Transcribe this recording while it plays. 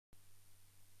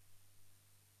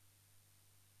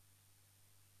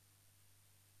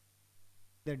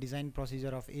the design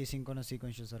procedure of asynchronous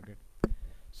sequential circuit.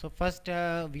 So first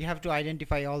we have to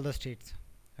identify all the states.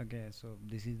 Okay, so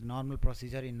this is normal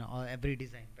procedure in every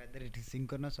design, whether it is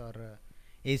synchronous or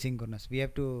asynchronous. We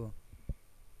have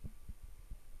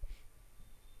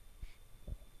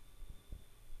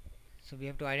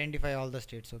to identify all the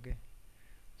states. Okay,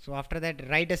 so after that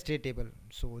write a state table.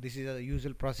 So this is a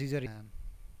usual procedure in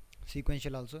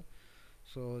sequential also.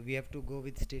 So we have to go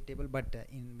with state table, but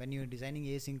in when you are designing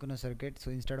asynchronous circuit, so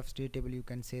instead of state table you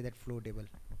can say that flow table.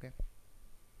 Okay,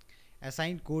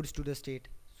 assign codes to the state.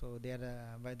 So they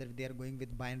are whether they are going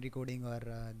with binary coding or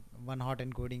one hot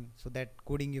encoding, so that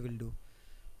coding you will do.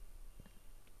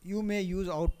 You may use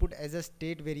output as a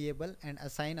state variable and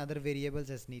assign other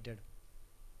variables as needed.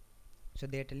 So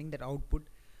they are telling that output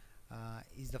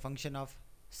is the function of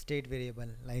state variable.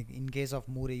 Like in case of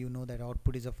Moore, you know that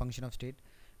output is a function of state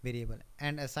variable,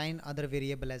 and assign other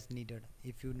variable as needed.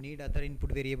 If you need other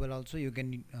input variable also, you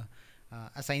can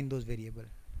assign those variable.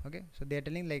 Okay, so they are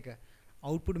telling like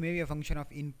output may be a function of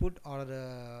input or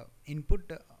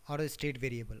a state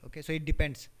variable. Okay, so it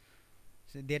depends.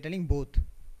 So they are telling both,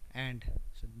 and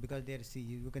so because they are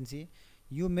you can see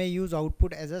you may use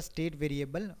output as a state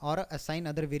variable or assign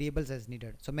other variables as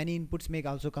needed. So many inputs may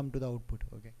also come to the output.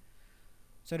 Okay,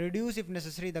 so reduce if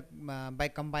necessary the by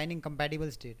combining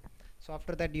compatible state. So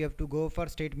after that you have to go for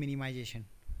state minimization.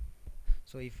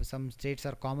 So if some states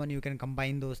are common, you can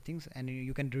combine those things and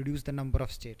you can reduce the number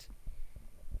of states.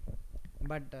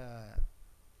 But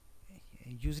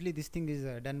usually this thing is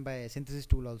done by a synthesis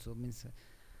tool also, means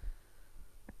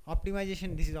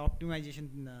optimization. This is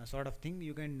optimization sort of thing.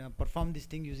 You can perform this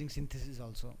thing using synthesis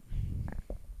also.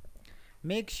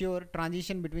 Make sure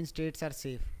transition between states are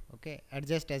safe. Okay,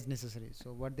 adjust as necessary.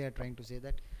 So what they are trying to say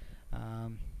that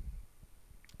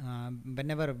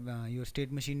whenever your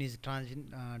state machine is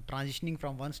transitioning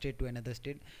from one state to another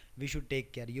state, we should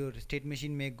take care. Your state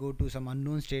machine may go to some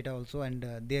unknown state also, and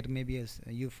there may be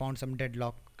you found some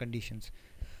deadlock conditions.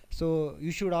 So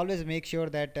you should always make sure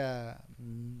that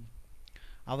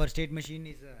our state machine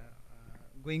is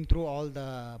going through all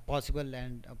the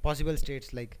possible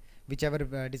states, like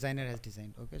whichever designer has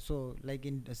designed. Okay, so like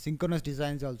in synchronous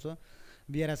designs also,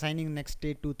 we are assigning next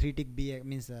state to 3 tick b,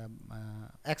 means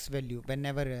x value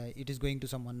whenever it is going to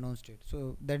some unknown state.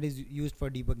 So that is used for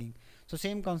debugging. So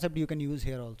same concept you can use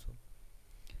here also.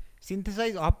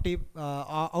 Synthesize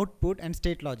output and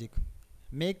state logic.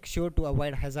 Make sure to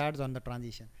avoid hazards on the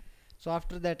transition. So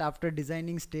after that, after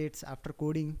designing states, after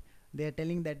coding, they are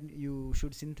telling that you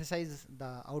should synthesize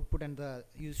the output and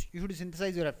you should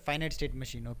synthesize your finite state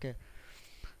machine. Okay,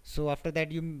 so after that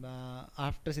you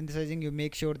after synthesizing, you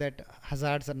make sure that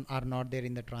hazards are not there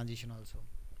in the transition also.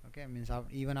 Okay, means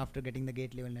even after getting the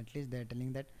gate level netlist, they are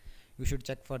telling that you should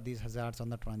check for these hazards on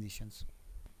the transitions.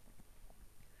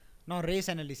 Now race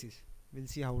analysis, we'll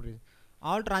see how race.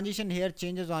 All transition here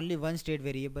changes only one state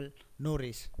variable, no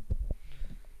race.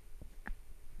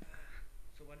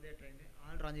 So what they are trying to,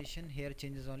 all transition here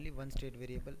changes only one state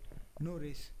variable, no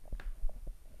race.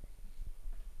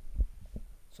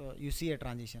 So you see a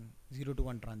transition 0 to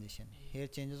 1 transition here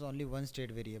changes only one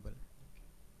state variable.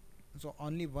 So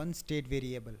only one state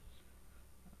variable.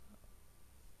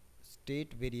 So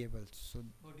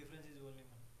no difference is only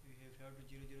one. If you have to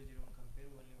 0 0 0 1 compare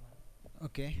only one.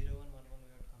 Okay, 0 1 1 1 we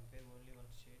have to compare only one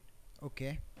state.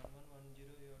 okay, 1 1 1 0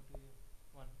 you have to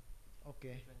 1.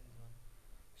 okay. Difference is 1.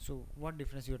 So what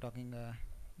difference you are talking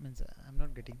means I'm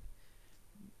not getting.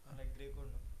 Like gray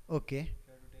code no. Okay, If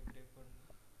you have to take gray code,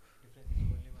 difference is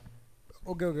only 1.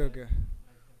 No? okay. Like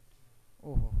that.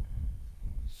 Oh,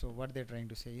 so what they're trying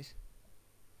to say is,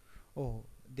 oh,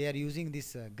 they are using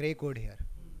this gray code here.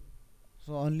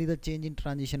 So only the change in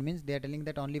transition means they are telling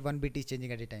that only one bit is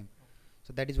changing at a time.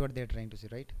 So that is what they are trying to say,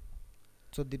 right?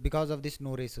 So because of this,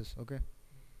 no races. Okay.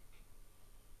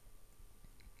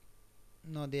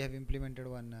 No, they have implemented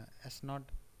one S0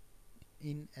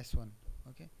 in S1.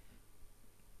 Okay,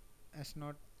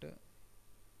 S0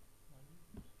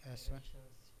 S1.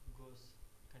 Goes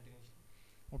continuously.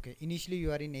 Okay, initially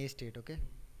you are in A state. Okay,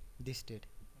 this state.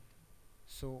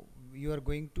 So you are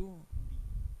going to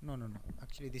no,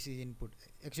 actually this is input.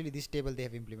 Actually this table they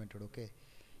have implemented. Okay,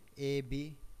 A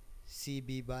B C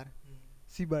B bar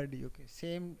C bar D. Okay,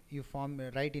 same you form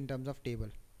right in terms of table.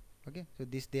 Okay, so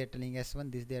this they are telling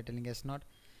S1, this they are telling S0,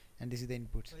 and this is the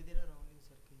inputs. Why there are rounding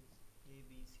circles A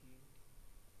B C?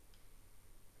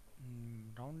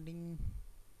 Rounding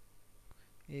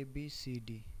A B C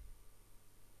D.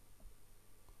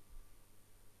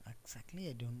 Exactly,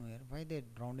 I don't know here. Why they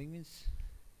rounding means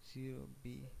 0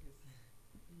 B.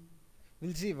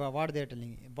 We'll see what they are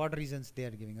telling, what reasons they are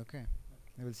giving. Okay,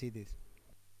 we will see this.